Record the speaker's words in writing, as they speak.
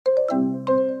Hello,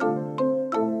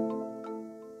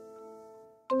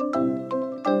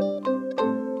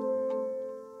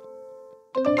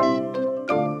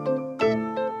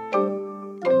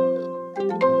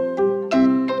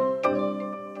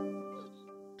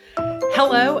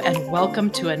 and welcome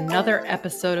to another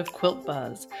episode of Quilt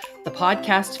Buzz, the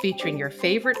podcast featuring your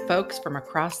favorite folks from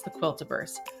across the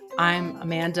Quiltiverse. I'm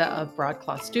Amanda of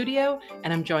Broadcloth Studio,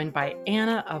 and I'm joined by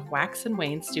Anna of Wax and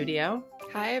Wayne Studio,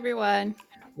 Hi, everyone.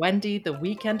 Wendy, the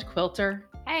Weekend Quilter,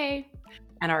 Hey.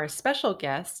 and our special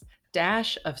guest,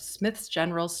 Dash of Smith's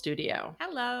General Studio.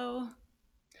 Hello.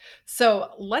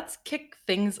 So let's kick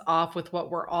things off with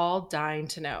what we're all dying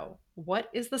to know. What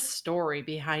is the story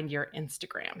behind your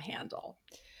Instagram handle?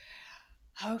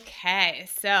 Okay,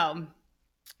 so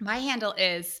my handle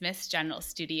is Smith's General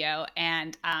Studio,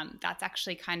 and that's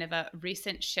actually kind of a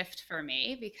recent shift for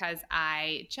me because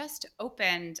I just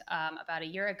opened about a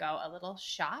year ago a little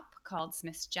shop called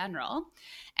Smith's General.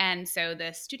 And so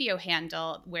the studio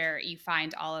handle where you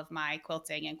find all of my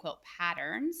quilting and quilt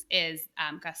patterns is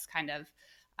us kind of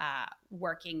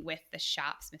working with the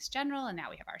shop Smith's General, and now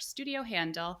we have our studio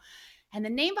handle. And the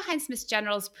name behind Smith's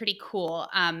General is pretty cool.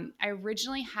 I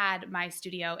originally had my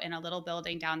studio in a little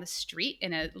building down the street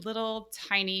in a little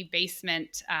tiny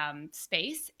basement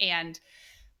space. And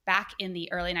back in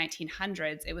the early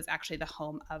 1900s, it was actually the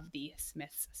home of the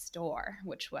Smith's store,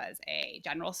 which was a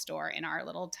general store in our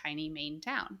little tiny Maine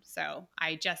town. So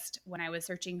when I was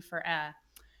searching for a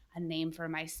name for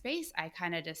my space, I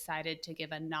kind of decided to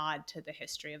give a nod to the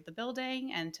history of the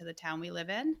building and to the town we live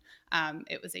in.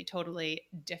 It was a totally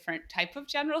different type of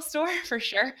general store for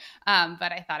sure,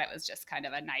 but I thought it was just kind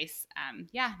of a nice,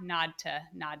 nod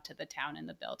to the town and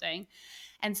the building.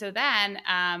 And so then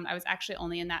I was actually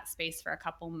only in that space for a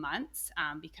couple months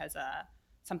because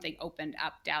something opened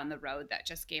up down the road that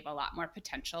just gave a lot more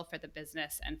potential for the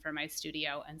business and for my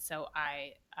studio. And so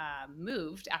I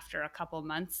moved after a couple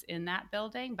months in that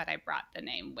building, but I brought the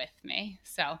name with me.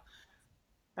 So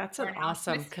That's we're an now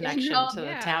awesome Smith's connection General. to the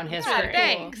Yeah, town that's history. Yeah,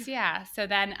 thanks. Yeah. So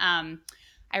then I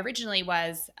originally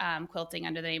was quilting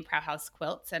under the name Proud House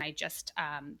Quilts, and I just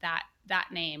that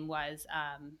name was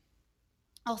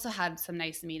also had some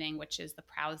nice meaning, which is the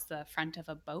prow's the front of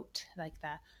a boat, like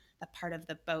the part of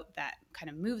the boat that kind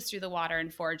of moves through the water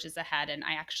and forges ahead. And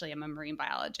I actually am a marine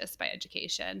biologist by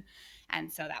education.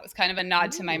 And so that was kind of a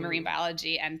nod to my marine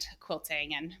biology and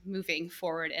quilting and moving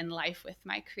forward in life with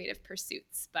my creative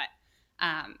pursuits. But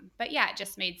yeah, it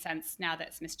just made sense now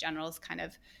that Smith General is kind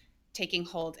of taking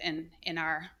hold in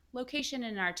our location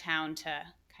in our town to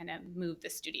kind of move the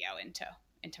studio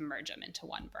into merge them into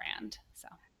one brand. So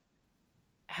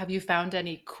Have you found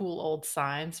any cool old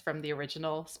signs from the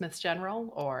original Smith's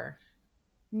General or?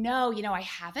 no, I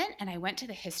haven't. And I went to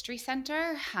the History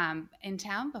Center in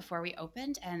town before we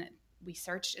opened, and we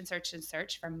searched and searched and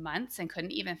searched for months and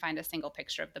couldn't even find a single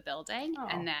picture of the building. Oh.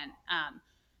 And then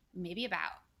maybe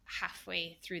about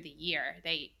halfway through the year,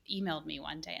 they emailed me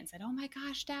one day and said, "Oh my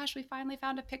gosh, Dash, we finally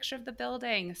found a picture of the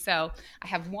building." So I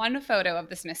have one photo of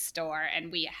the Smith store,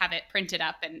 and we have it printed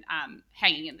up and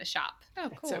hanging in the shop. Oh,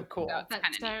 That's cool. so cool. So it's That's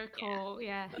kind of so neat. cool.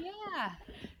 Yeah. Yeah.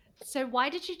 So why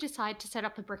did you decide to set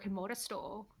up a brick and mortar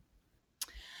store?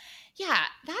 Yeah,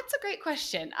 that's a great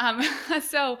question.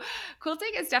 So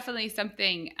quilting is definitely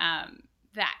something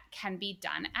that can be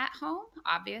done at home.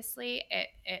 Obviously,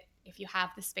 it if you have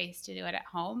the space to do it at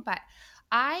home. But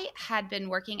I had been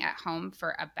working at home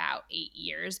for about 8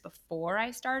 years before I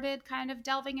started kind of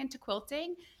delving into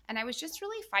quilting. And I was just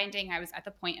really finding I was at the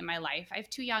point in my life. I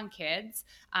have two young kids,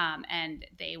 and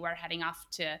they were heading off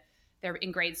to they're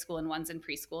in grade school and one's in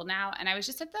preschool now. And I was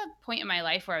just at the point in my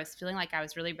life where I was feeling like I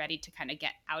was really ready to kind of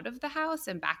get out of the house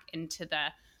and back into the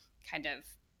kind of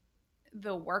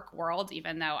the work world,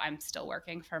 even though I'm still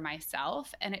working for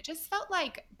myself. And it just felt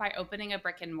like by opening a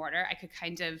brick and mortar, I could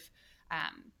kind of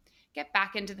get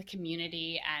back into the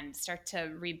community and start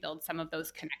to rebuild some of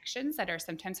those connections that are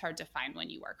sometimes hard to find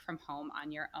when you work from home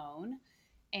on your own.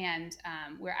 And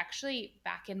we're actually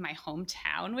back in my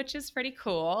hometown, which is pretty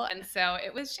cool. And so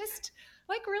it was just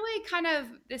like really kind of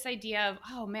this idea of,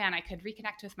 oh man, I could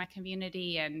reconnect with my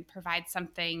community and provide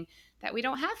something that we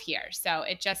don't have here. So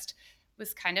it just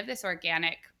was kind of this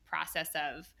organic process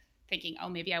of thinking, oh,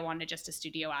 maybe I wanted just a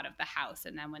studio out of the house.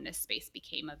 And then when this space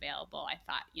became available, I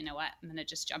thought, you know what, I'm going to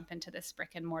just jump into this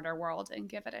brick and mortar world and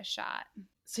give it a shot.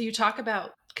 So you talk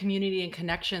about community and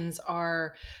connections.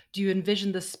 Do you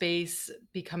envision the space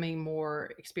becoming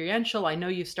more experiential? I know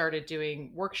you started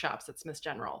doing workshops at Smith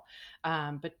General,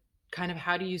 but kind of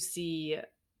how do you see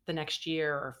the next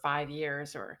year or 5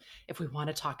 years, or if we want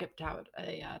to talk about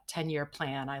a 10-year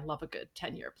plan. I love a good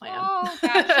 10-year plan. Oh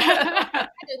gosh, yes.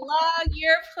 A long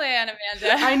year plan,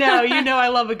 Amanda. I know, I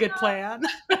love a good plan.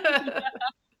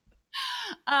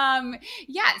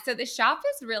 Yeah, so the shop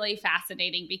is really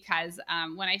fascinating because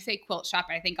when I say quilt shop,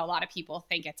 I think a lot of people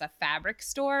think it's a fabric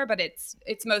store, but it's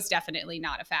most definitely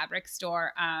not a fabric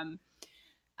store.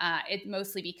 It's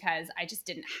mostly because I just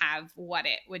didn't have what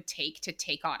it would take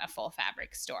on a full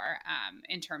fabric store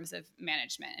in terms of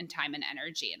management and time and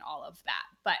energy and all of that.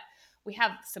 But we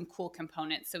have some cool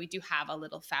components. So we do have a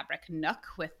little fabric nook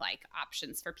with like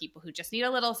options for people who just need a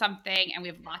little something. And we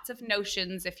have lots of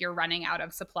notions if you're running out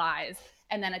of supplies.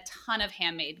 And then a ton of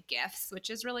handmade gifts, which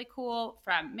is really cool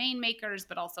from Maine makers,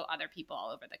 but also other people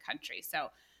all over the country. So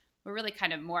we're really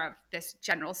kind of more of this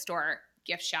general store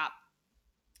gift shop,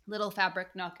 little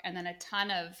fabric nook, and then a ton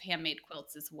of handmade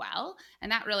quilts as well.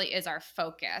 And that really is our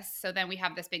focus. So then we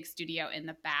have this big studio in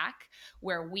the back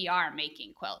where we are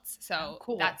making quilts. So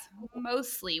cool. That's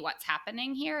mostly what's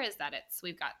happening here, is that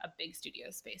we've got a big studio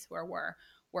space where we're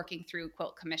working through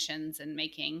quilt commissions and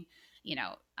making,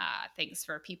 things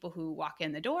for people who walk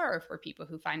in the door or for people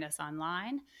who find us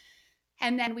online.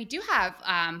 And then we do have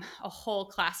a whole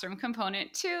classroom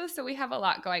component too. So we have a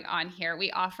lot going on here.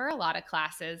 We offer a lot of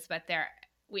classes, but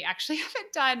we actually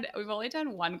we've only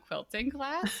done one quilting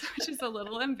class, which is a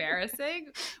little embarrassing.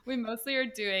 We mostly are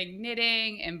doing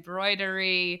knitting,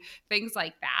 embroidery, things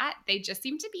like that. They just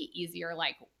seem to be easier,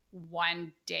 like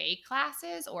 1-day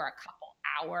classes or a couple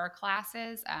hour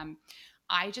classes.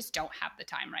 I just don't have the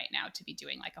time right now to be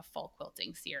doing like a full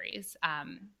quilting series.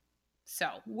 So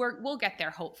we'll get there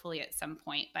hopefully at some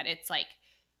point, but it's like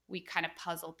we kind of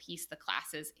puzzle piece the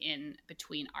classes in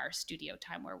between our studio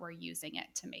time where we're using it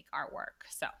to make our work.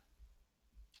 So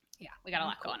yeah, we got a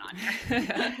lot going on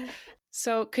here.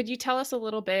 So could you tell us a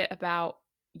little bit about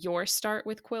your start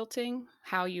with quilting,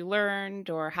 how you learned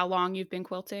or how long you've been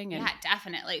quilting? Yeah,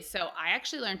 definitely. So I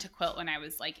actually learned to quilt when I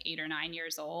was like 8 or 9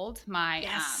 years old. My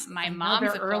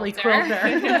mom's a early quilter.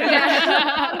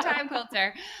 Yeah, long time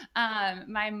quilter.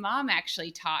 My mom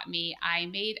actually taught me. I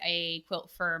made a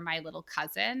quilt for my little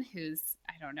cousin, who's,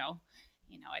 I don't know,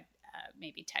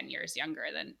 maybe 10 years younger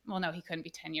than, well, no, he couldn't be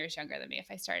 10 years younger than me if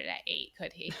I started at 8,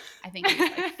 could he? I think he's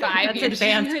like 5 That's years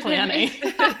advanced planning.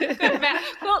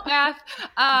 Quilt math.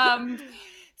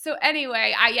 So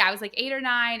anyway, I was like 8 or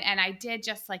 9, and I did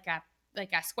just like a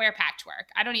square patchwork.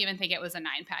 I don't even think it was a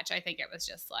 9 patch. I think it was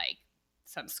just like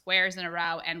some squares in a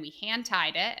row, and we hand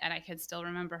tied it. And I can still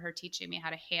remember her teaching me how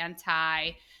to hand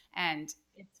tie. And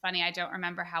it's funny, I don't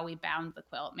remember how we bound the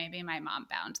quilt. Maybe my mom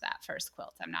bound that first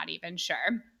quilt. I'm not even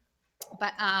sure.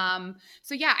 But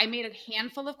so yeah, I made a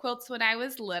handful of quilts when I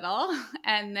was little,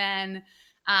 and then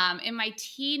in my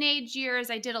teenage years,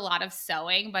 I did a lot of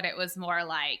sewing, but it was more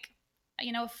like,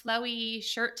 a flowy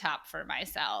shirt top for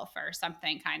myself or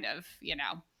something kind of,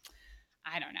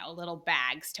 I don't know, little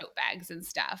bags, tote bags and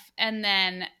stuff. And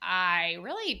then I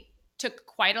really took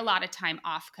quite a lot of time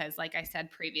off because, like I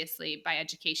said previously, by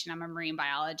education, I'm a marine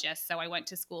biologist. So I went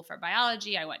to school for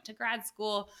biology. I went to grad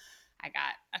school. I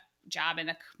got a job in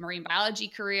a marine biology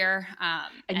career.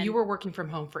 And you were working from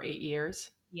home for 8 years?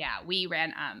 Yeah, we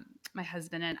ran, my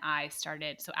husband and I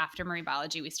started, so after marine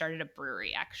biology, we started a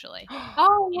brewery actually.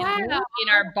 Oh, wow. In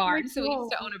our barn. Very So we used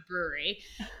to cool. own a brewery.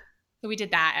 So we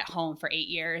did that at home for 8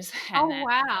 years. And Oh, then,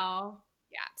 wow.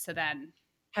 yeah, so then,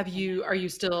 did you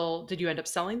end up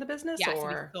selling the business? yeah, so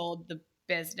we or? sold the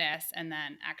business and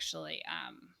then actually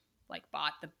like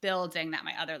bought the building that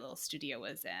my other little studio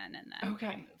was in, and then Okay.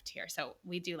 we moved here. So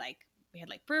we had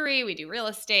like brewery, we do real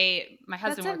estate. My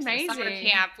husband That's works at a summer amazing.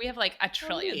 camp. We have like a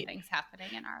trillion neat. things happening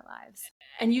in our lives.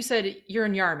 And you said you're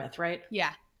in Yarmouth, right?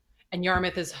 Yeah. And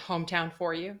Yarmouth is hometown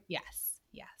for you? Yes.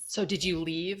 So did you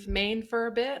leave Maine for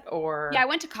a bit, or? Yeah, I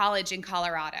went to college in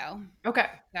Colorado. Okay.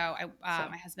 So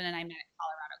my husband and I met at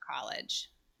Colorado College,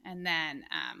 and then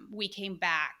we came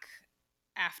back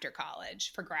after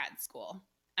college for grad school,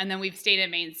 and then we've stayed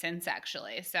in Maine since,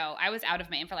 actually. So I was out of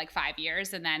Maine for like 5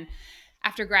 years, and then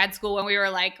after grad school, when we were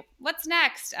like, "What's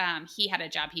next?" He had a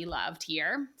job he loved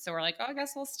here, so we're like, "Oh, I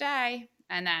guess we'll stay."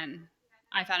 And then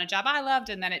I found a job I loved,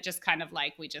 and then it just kind of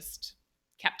like we just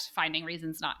kept finding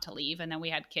reasons not to leave, and then we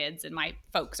had kids, and my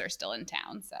folks are still in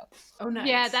town. So nice.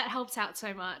 Yeah, that helps out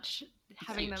so much,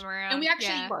 having huge. them around. And we actually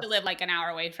yeah. used to live like an hour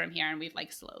away from here, and we've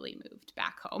like slowly moved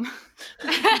back home.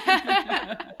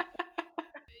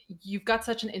 You've got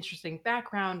such an interesting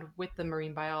background with the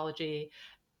marine biology.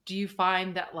 Do you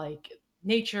find that like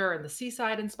nature and the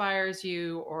seaside inspires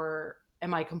you, or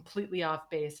am I completely off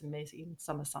base and making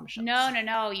some assumptions?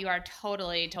 No, you are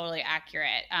totally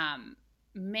accurate.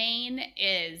 Maine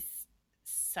is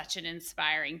such an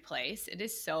inspiring place. It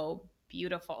is so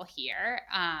beautiful here.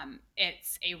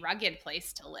 It's a rugged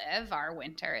place to live. Our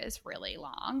winter is really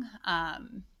long.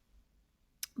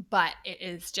 But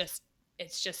it's just,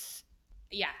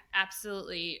 yeah,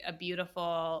 absolutely a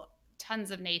beautiful,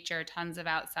 tons of nature, tons of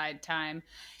outside time.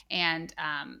 And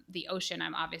the ocean,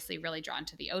 I'm obviously really drawn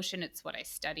to the ocean. It's what I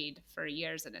studied for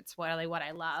years, and it's really what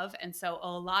I love. And so a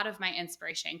lot of my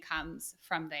inspiration comes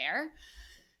from there.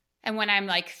 And when I'm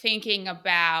like thinking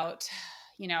about,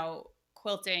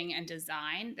 quilting and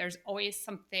design, there's always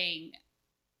something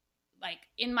like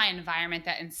in my environment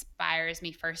that inspires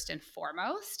me first and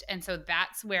foremost. And so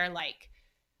that's where like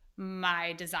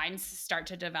my designs start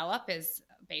to develop, is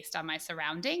based on my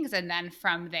surroundings. And then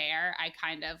from there, I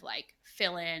kind of like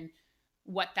fill in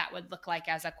what that would look like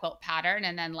as a quilt pattern.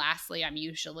 And then lastly, I'm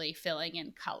usually filling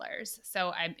in colors.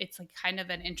 So it's like kind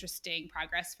of an interesting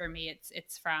progress for me.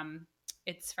 It's from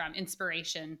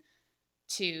inspiration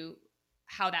to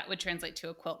how that would translate to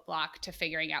a quilt block, to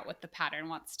figuring out what the pattern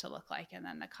wants to look like, and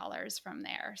then the colors from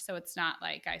there. So it's not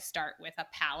like I start with a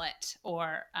palette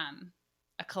or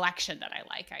a collection that I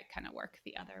like. I kind of work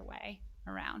the other way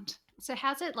around. So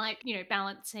how's it like,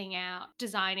 balancing out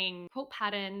designing quilt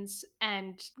patterns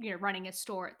and, running a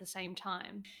store at the same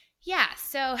time? Yeah,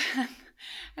 so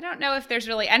I don't know if there's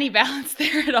really any balance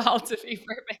there at all, to be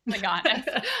perfectly honest.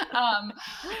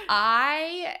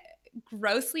 I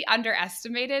grossly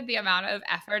underestimated the amount of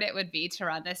effort it would be to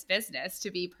run this business,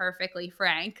 to be perfectly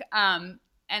frank.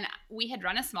 And we had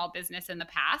run a small business in the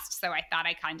past, so I thought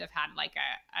I kind of had like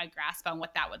a grasp on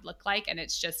what that would look like. And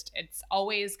it's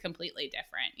always completely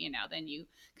different, than you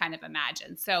kind of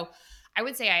imagine. So I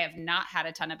would say I have not had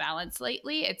a ton of balance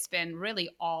lately. It's been really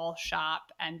all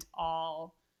shop and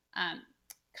all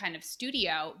kind of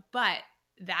studio. But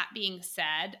that being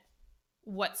said,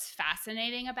 what's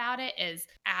fascinating about it is,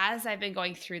 as I've been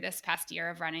going through this past year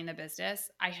of running the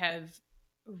business, I have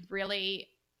really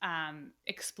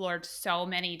explored so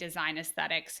many design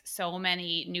aesthetics, so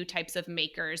many new types of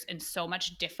makers, and so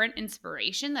much different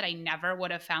inspiration that I never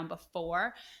would have found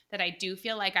before, that I do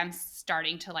feel like I'm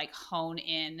starting to like hone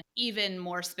in even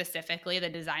more specifically the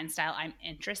design style I'm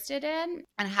interested in,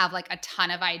 and have like a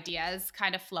ton of ideas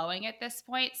kind of flowing at this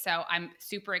point. So I'm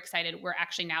super excited. We're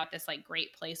actually now at this like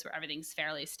great place where everything's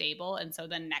fairly stable. And so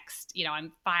the next,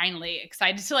 I'm finally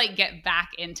excited to like get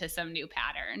back into some new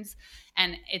patterns.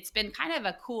 And it's been kind of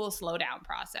a cool slowdown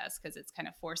process, because it's kind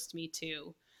of forced me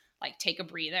to like take a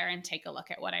breather and take a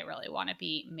look at what I really want to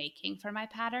be making for my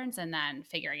patterns, and then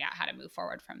figuring out how to move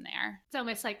forward from there. It's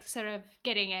almost like sort of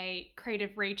getting a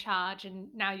creative recharge, and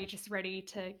now you're just ready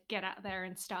to get out there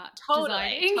and start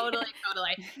designing. Totally.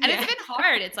 And It's been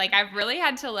hard. It's like I've really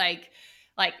had to like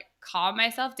calm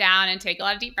myself down and take a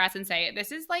lot of deep breaths and say,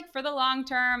 this is like for the long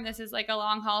term. This is like a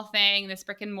long haul thing. This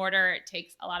brick and mortar, it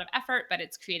takes a lot of effort, but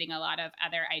it's creating a lot of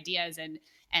other ideas, and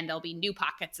there'll be new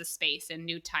pockets of space and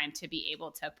new time to be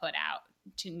able to put out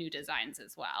to new designs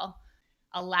as well.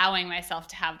 Allowing myself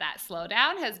to have that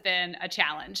slowdown has been a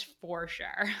challenge for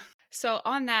sure. So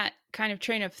on that kind of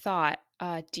train of thought,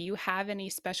 do you have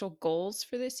any special goals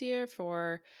for this year,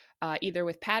 for either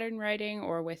with pattern writing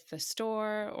or with the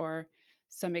store, or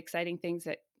some exciting things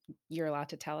that you're allowed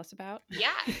to tell us about?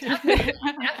 Yeah,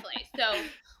 definitely. So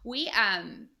we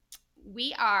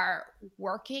are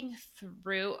working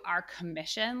through our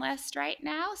commission list right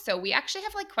now. So we actually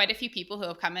have like quite a few people who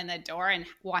have come in the door and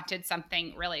wanted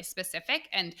something really specific.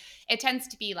 And it tends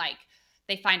to be like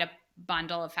they find a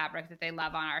bundle of fabric that they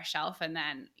love on our shelf, and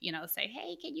then, say,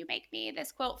 hey, can you make me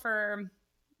this quilt for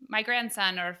my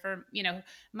grandson, or for,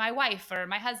 my wife or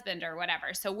my husband or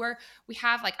whatever. So we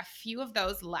have like a few of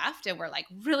those left, and we're like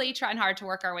really trying hard to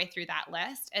work our way through that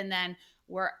list. And then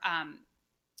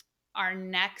our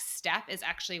next step is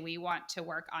actually, we want to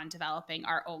work on developing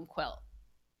our own quilt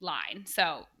line.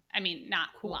 So, I mean, not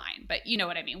line, but you know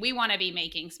what I mean? We want to be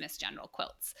making Smith's General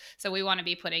quilts. So we want to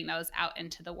be putting those out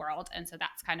into the world. And so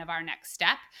that's kind of our next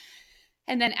step.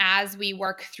 And then as we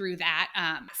work through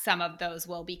that, some of those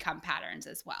will become patterns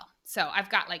as well. So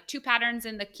I've got like 2 patterns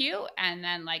in the queue, and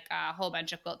then like a whole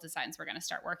bunch of quilt designs we're going to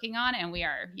start working on. And we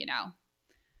are,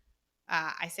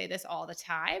 I say this all the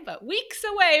time, but weeks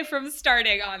away from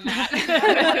starting on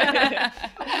that.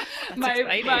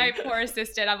 my poor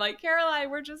assistant, I'm like, Caroline,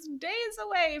 we're just days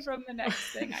away from the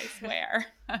next thing, I swear.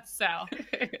 So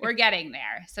we're getting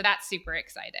there. So that's super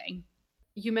exciting.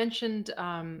 You mentioned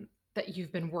that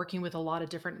you've been working with a lot of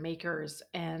different makers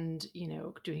and,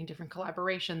 doing different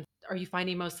collaborations. Are you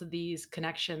finding most of these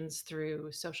connections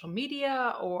through social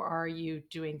media, or are you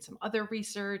doing some other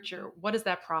research, or what does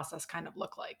that process kind of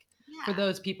look like for Yeah.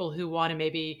 those people who want to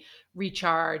maybe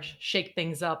recharge, shake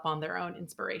things up on their own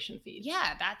inspiration feeds?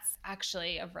 Yeah, that's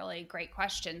actually a really great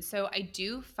question. So I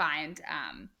do find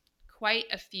quite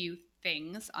a few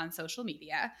things on social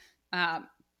media. Um,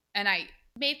 and I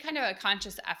made kind of a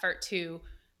conscious effort to,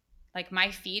 like,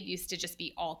 my feed used to just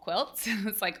be all quilts.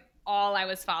 It's like all I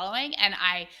was following. And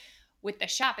with the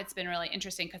shop, it's been really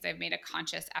interesting because I've made a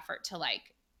conscious effort to like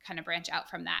kind of branch out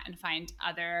from that and find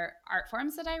other art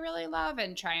forms that I really love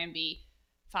and try and be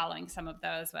following some of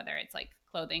those, whether it's like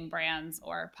clothing brands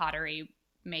or pottery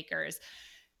makers.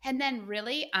 And then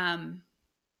really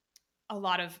a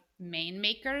lot of Maine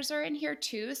makers are in here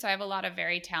too. So I have a lot of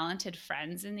very talented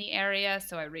friends in the area.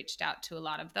 So I reached out to a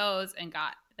lot of those and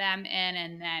got them in.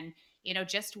 And then,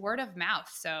 just word of mouth.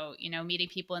 So, meeting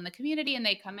people in the community and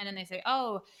they come in and they say,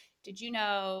 oh, did you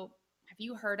know, have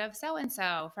you heard of so and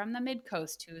so from the mid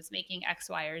coast who's making X,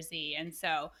 Y, or Z? And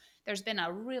so there's been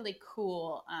a really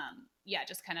cool,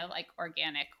 just kind of like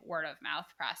organic word of mouth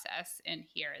process in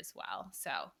here as well. So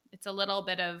it's a little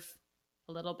bit of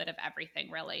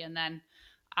everything really. And then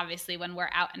obviously when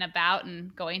we're out and about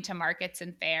and going to markets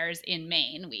and fairs in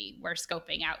Maine, we're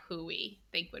scoping out who we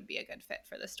think would be a good fit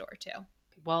for the store too.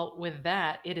 Well, with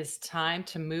that, it is time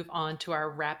to move on to our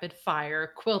rapid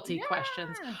fire quilty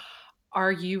questions. Yeah.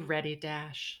 Are you ready,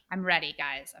 Dash? I'm ready,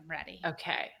 guys. I'm ready.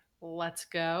 Okay, let's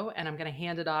go. And I'm going to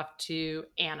hand it off to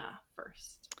Anna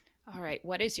first. All right.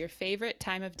 What is your favorite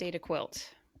time of day to quilt?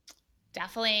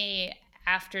 Definitely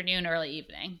afternoon, early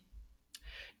evening.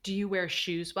 Do you wear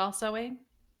shoes while sewing?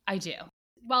 I do.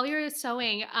 While you're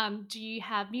sewing, do you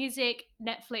have music,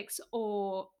 Netflix,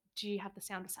 or do you have the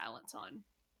sound of silence on?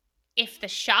 If the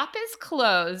shop is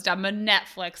closed, I'm a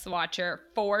Netflix watcher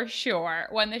for sure.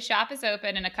 When the shop is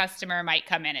open and a customer might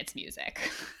come in, it's music.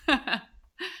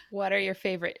 What are your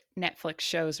favorite Netflix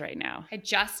shows right now? I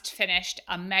just finished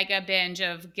a mega binge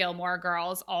of Gilmore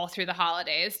Girls all through the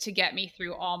holidays to get me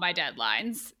through all my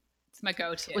deadlines. It's my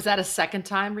go-to. Was that a second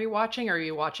time rewatching, or are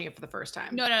you watching it for the first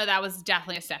time? No, that was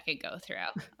definitely a second go-through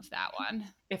of that one.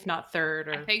 If not third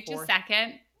or I think fourth. just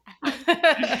second.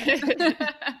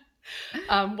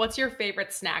 What's your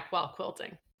favorite snack while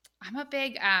quilting? I'm a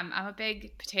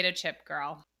big potato chip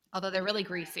girl. Although they're really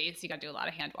greasy, so you got to do a lot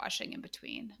of hand washing in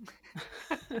between.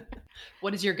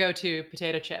 What is your go-to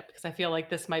potato chip? Because I feel like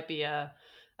this might be a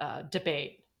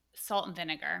debate. Salt and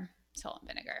vinegar. Salt and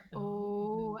vinegar.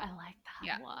 Oh, I like that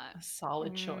Yeah. one. A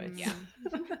solid choice. Yeah.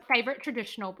 Favorite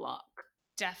traditional block?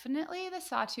 Definitely the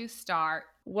Sawtooth Star.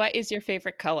 What is your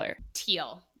favorite color?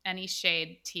 Teal. Any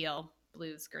shade teal.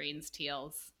 Blues, greens,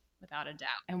 teals, without a doubt.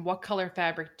 And what color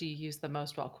fabric do you use the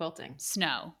most while quilting?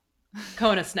 Snow.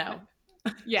 Kona snow.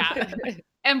 Yeah.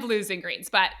 And blues and greens,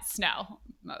 but snow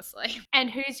mostly. And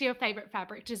who's your favorite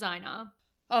fabric designer?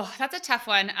 Oh, that's a tough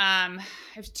one. I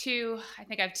have two. I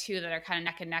think I have two that are kind of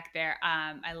neck and neck there.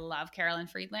 I love Carolyn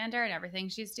Friedlander and everything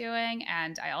she's doing.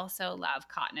 And I also love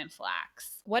cotton and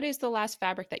flax. What is the last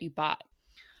fabric that you bought?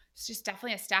 It's just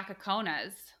definitely a stack of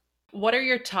Konas. What are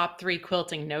your top 3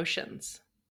 quilting notions?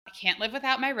 I can't live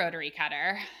without my rotary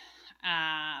cutter.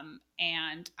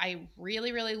 And I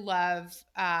really, really love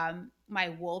my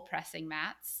wool pressing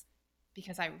mats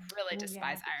because I really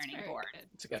despise ironing board.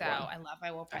 It's a good So one. I love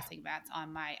my wool pressing mats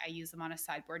I use them on a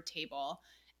sideboard table.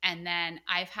 And then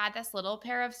I've had this little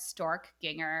pair of Stork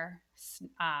Ginger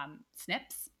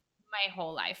snips my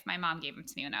whole life. My mom gave them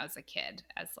to me when I was a kid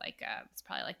as it's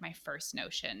probably like my first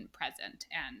notion present.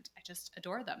 And I just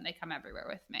adore them. They come everywhere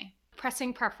with me.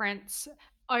 Pressing preference,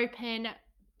 open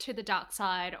to the dark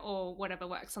side or whatever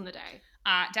works on the day?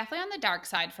 Definitely on the dark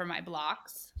side for my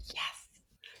blocks. Yes.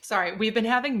 Sorry, we've been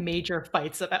having major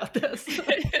fights about this.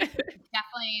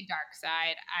 Definitely dark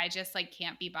side. I just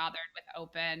can't be bothered with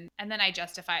open. And then I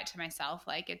justify it to myself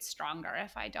it's stronger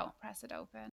if I don't press it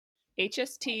open.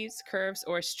 HSTs, curves,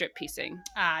 or strip piecing?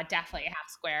 Definitely a half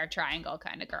square triangle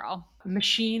kind of girl.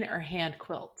 Machine or hand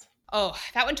quilt? Oh,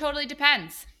 that one totally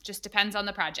depends. Just depends on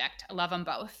the project. I love them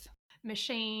both.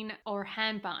 Machine or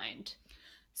hand bind?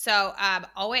 So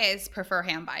always prefer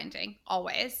hand binding,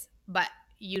 always, but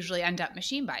usually end up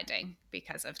machine binding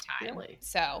because of time. Really?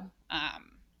 So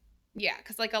yeah,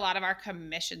 because a lot of our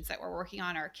commissions that we're working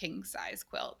on are king size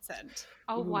quilts, and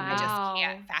Oh, Ooh. wow. I just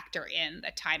can't factor in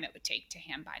the time it would take to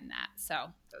hand bind that. So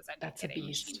those end up That's a getting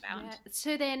beast. machine bound. Yeah.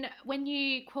 So then when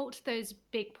you quilt those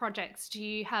big projects, do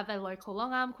you have a local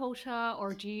long arm quilter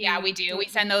or do you? Yeah, we do. We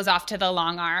send those off to the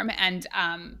long arm, and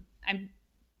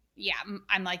Yeah,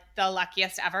 I'm like the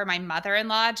luckiest ever. My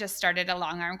mother-in-law just started a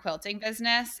long arm quilting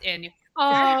business in New Hampshire.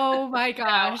 Oh my So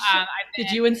gosh. I've Did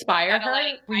been you inspire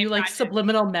shuttling her? Were my you like project.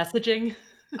 subliminal messaging?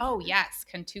 Oh yes,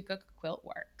 Kentuka Quilt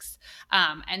Works.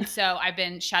 And so I've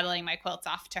been shuttling my quilts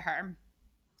off to her,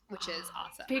 which is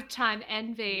awesome. Big time Yes.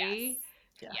 envy.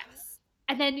 Yeah. Yes.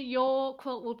 And then your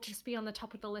quilt will just be on the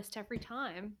top of the list every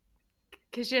time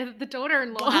because you're the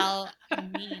daughter-in-law. Well, I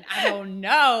mean, I don't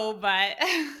know, but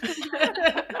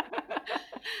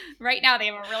right now they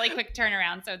have a really quick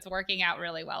turnaround, so it's working out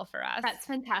really well for us. That's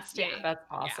fantastic. Yeah. That's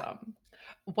awesome.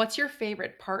 What's your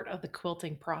favorite part of the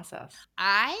quilting process?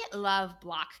 I love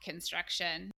block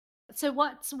construction. So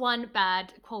what's one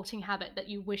bad quilting habit that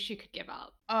you wish you could give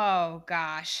up? Oh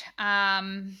gosh.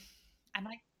 I'm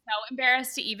like so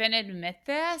embarrassed to even admit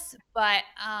this, but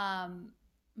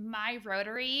my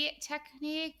rotary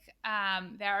technique,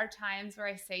 there are times where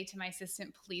I say to my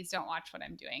assistant, please don't watch what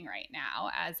I'm doing right now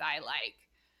as I like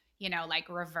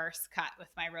reverse cut with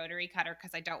my rotary cutter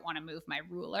because I don't want to move my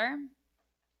ruler.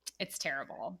 It's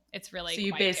terrible. It's really So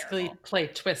you quite basically terrible. play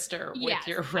twister with Yes,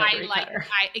 your I rotary like cutter.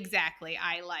 I exactly.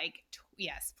 I like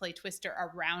yes, play twister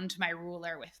around my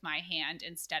ruler with my hand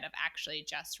instead of actually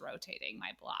just rotating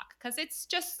my block because it's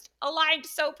just aligned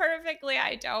so perfectly.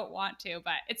 I don't want to,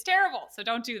 but it's terrible. So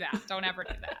don't do that. Don't ever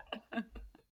do that.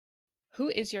 Who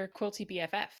is your quilty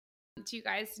BFF? Do you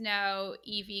guys know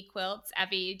Evie Quilts?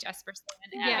 Evie Jesperson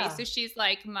and Yeah. Evie. So she's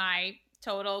like my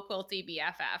total quilty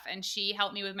BFF, and she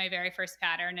helped me with my very first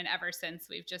pattern. And ever since,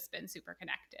 we've just been super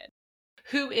connected.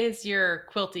 Who is your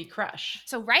quilty crush?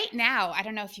 So right now, I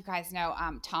don't know if you guys know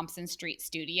Thompson Street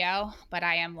Studio, but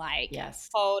I am like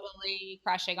Yes. totally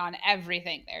crushing on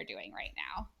everything they're doing right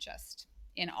now. Just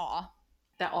in awe.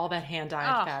 All that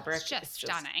hand-dyed Oh, fabric. it's just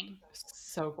stunning.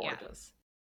 So Yeah. gorgeous.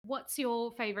 What's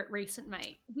your favorite recent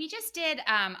make? We just did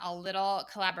a little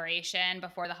collaboration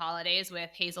before the holidays with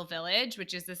Hazel Village,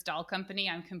 which is this doll company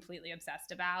I'm completely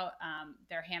obsessed about.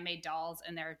 They're handmade dolls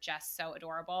and they're just so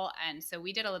adorable. And so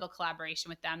we did a little collaboration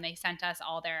with them. They sent us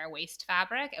all their waste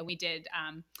fabric and we did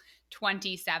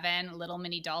 27 little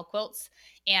mini doll quilts.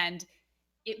 And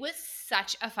it was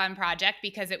such a fun project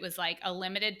because it was like a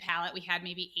limited palette. We had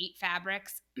maybe 8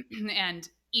 fabrics and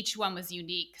each one was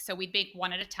unique. So we'd make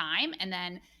one at a time and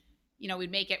then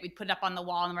we'd make it, we'd put it up on the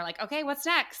wall and we're like, okay, what's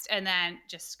next? And then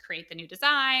just create the new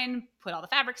design, put all the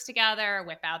fabrics together,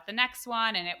 whip out the next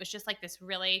one. And it was just like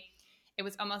it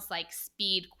was almost like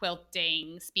speed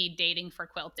quilting, speed dating for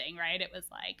quilting, right? It was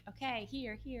like, okay,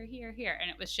 here, here, here, here. And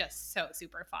it was just so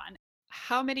super fun.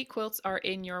 How many quilts are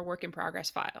in your work in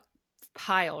progress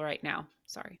pile right now?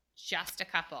 Sorry. Just a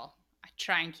couple. I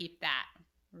try and keep that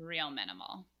real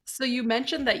minimal. So you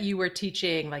mentioned that you were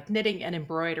teaching like knitting and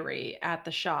embroidery at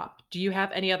the shop. Do you have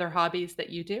any other hobbies that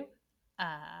you do?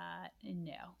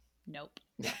 No. Nope.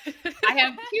 I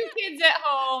have 2 kids at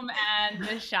home and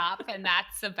the shop, and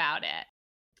that's about it.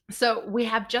 So we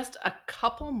have just a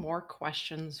couple more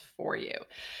questions for you.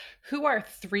 Who are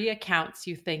 3 accounts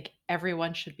you think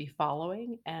everyone should be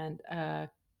following, and a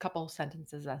couple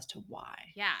sentences as to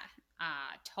why? Yeah,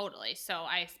 totally. So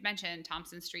I mentioned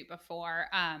Thompson Street before.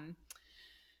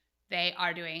 They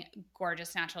are doing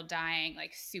gorgeous natural dyeing,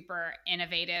 like super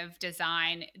innovative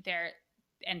design.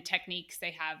 And techniques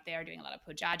they are doing a lot of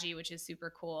pojaji, which is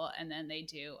super cool. And then they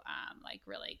do like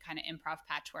really kind of improv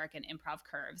patchwork and improv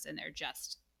curves, and they're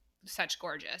just such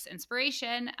gorgeous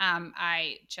inspiration.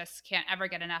 I just can't ever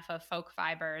get enough of folk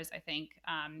fibers. I think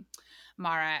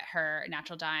Mara, her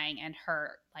natural dyeing and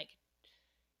her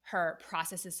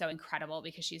process is so incredible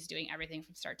because she's doing everything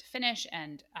from start to finish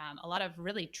and a lot of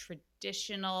really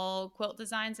traditional quilt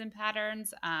designs and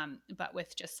patterns, but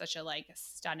with just such a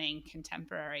stunning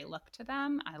contemporary look to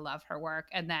them. I love her work.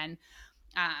 And then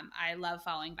I love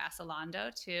following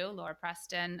Vasilando too, Laura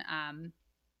Preston. I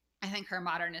think her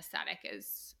modern aesthetic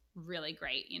is really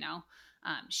great.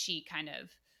 She kind of,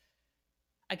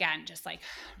 again, just like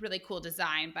really cool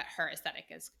design, but her aesthetic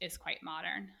is quite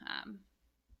modern.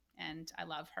 And I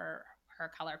love her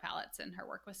color palettes and her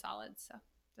work with solids. So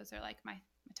those are like my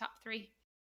top 3.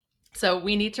 So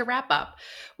we need to wrap up.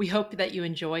 We hope that you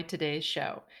enjoyed today's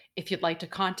show. If you'd like to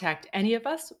contact any of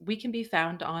us, we can be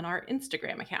found on our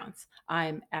Instagram accounts.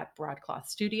 I'm at Broadcloth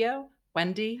Studio.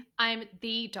 Wendy. I'm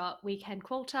the.weekend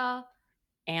quilter.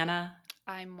 Anna.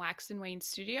 I'm Wax and Wayne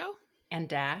Studio. And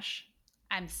Dash.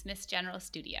 I'm Smith's General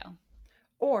Studio.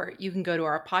 Or you can go to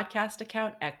our podcast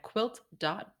account at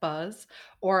quilt.buzz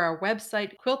or our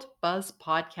website,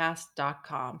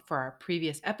 quiltbuzzpodcast.com, for our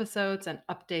previous episodes and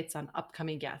updates on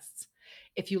upcoming guests.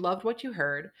 If you loved what you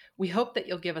heard, we hope that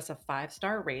you'll give us a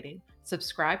 5-star rating,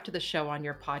 subscribe to the show on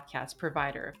your podcast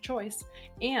provider of choice,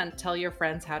 and tell your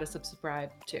friends how to subscribe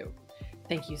too.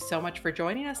 Thank you so much for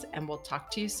joining us, and we'll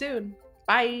talk to you soon.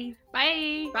 Bye.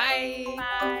 Bye.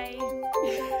 Bye.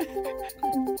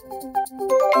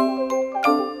 Bye.